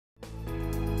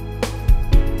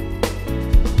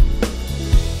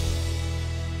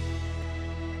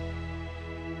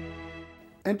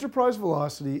Enterprise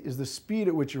velocity is the speed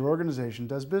at which your organization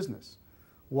does business.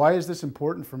 Why is this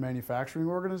important for manufacturing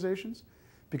organizations?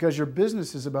 Because your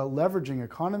business is about leveraging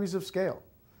economies of scale.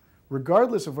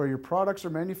 Regardless of where your products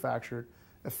are manufactured,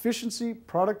 efficiency,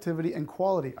 productivity, and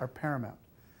quality are paramount.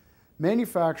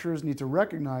 Manufacturers need to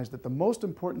recognize that the most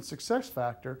important success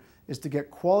factor is to get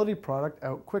quality product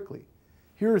out quickly.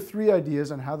 Here are 3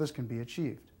 ideas on how this can be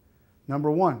achieved.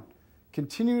 Number 1,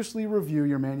 continuously review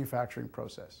your manufacturing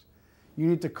process. You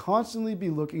need to constantly be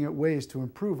looking at ways to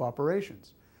improve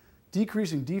operations.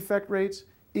 Decreasing defect rates,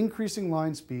 increasing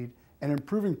line speed, and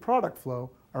improving product flow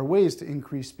are ways to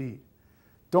increase speed.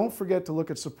 Don't forget to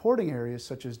look at supporting areas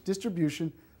such as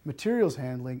distribution, materials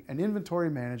handling, and inventory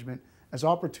management as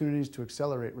opportunities to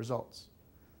accelerate results.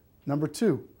 Number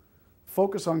 2,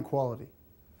 focus on quality.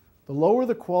 The lower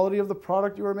the quality of the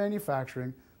product you are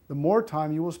manufacturing, the more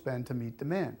time you will spend to meet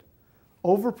demand.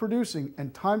 Overproducing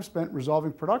and time spent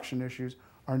resolving production issues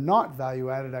are not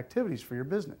value-added activities for your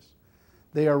business.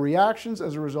 They are reactions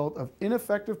as a result of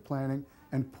ineffective planning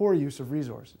and poor use of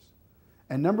resources.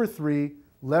 And number 3,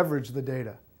 leverage the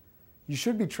data. You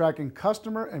should be tracking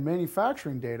customer and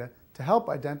manufacturing data to help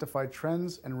identify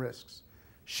trends and risks.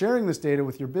 Sharing this data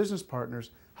with your business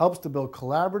partners helps to build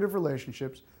collaborative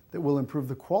relationships that will improve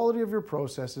the quality of your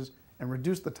processes and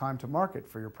reduce the time to market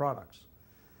for your products.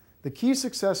 The key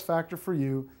success factor for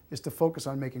you is to focus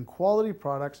on making quality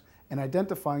products and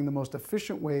identifying the most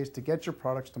efficient ways to get your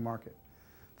products to market.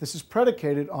 This is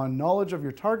predicated on knowledge of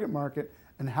your target market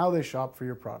and how they shop for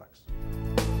your products.